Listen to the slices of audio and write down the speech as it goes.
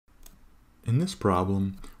In this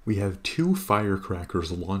problem, we have two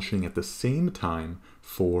firecrackers launching at the same time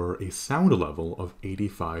for a sound level of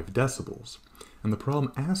 85 decibels. And the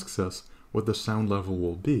problem asks us what the sound level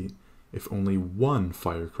will be if only one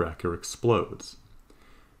firecracker explodes.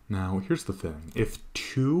 Now, here's the thing. If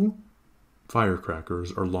two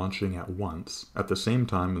firecrackers are launching at once, at the same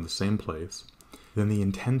time in the same place, then the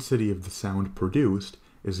intensity of the sound produced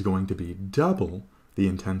is going to be double the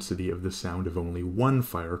intensity of the sound of only one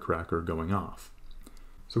firecracker going off.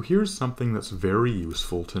 So here's something that's very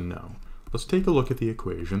useful to know. Let's take a look at the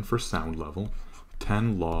equation for sound level,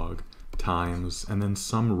 10 log times, and then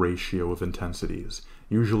some ratio of intensities,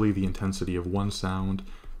 usually the intensity of one sound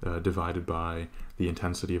divided by the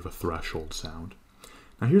intensity of a threshold sound.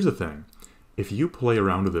 Now here's the thing. If you play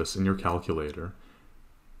around with this in your calculator,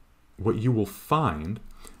 what you will find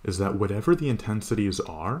is that whatever the intensities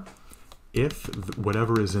are, if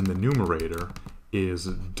whatever is in the numerator is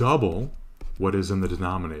double what is in the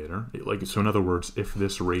denominator, so in other words, if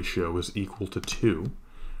this ratio is equal to 2,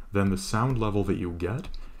 then the sound level that you get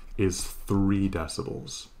is 3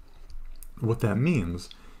 decibels. What that means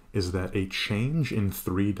is that a change in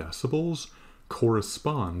 3 decibels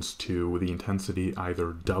corresponds to the intensity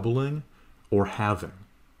either doubling or halving.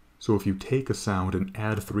 So if you take a sound and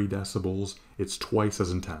add 3 decibels, it's twice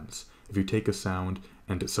as intense. If you take a sound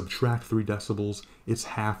and subtract 3 decibels, it's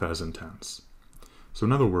half as intense. So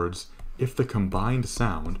in other words, if the combined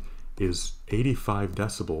sound is 85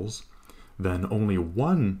 decibels, then only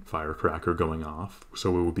one firecracker going off,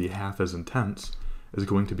 so it would be half as intense, is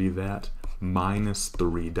going to be that minus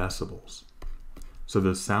 3 decibels. So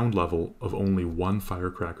the sound level of only one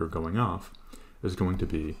firecracker going off is going to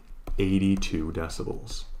be 82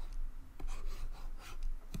 decibels.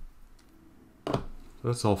 So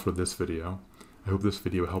that's all for this video. I hope this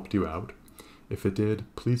video helped you out. If it did,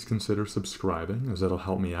 please consider subscribing, as that'll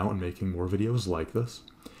help me out in making more videos like this.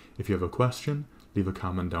 If you have a question, leave a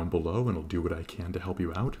comment down below and I'll do what I can to help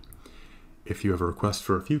you out. If you have a request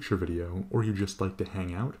for a future video, or you just like to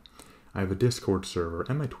hang out, I have a Discord server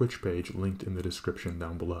and my Twitch page linked in the description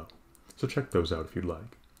down below. So check those out if you'd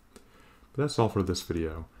like. But that's all for this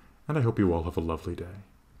video, and I hope you all have a lovely day.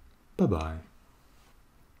 Bye-bye.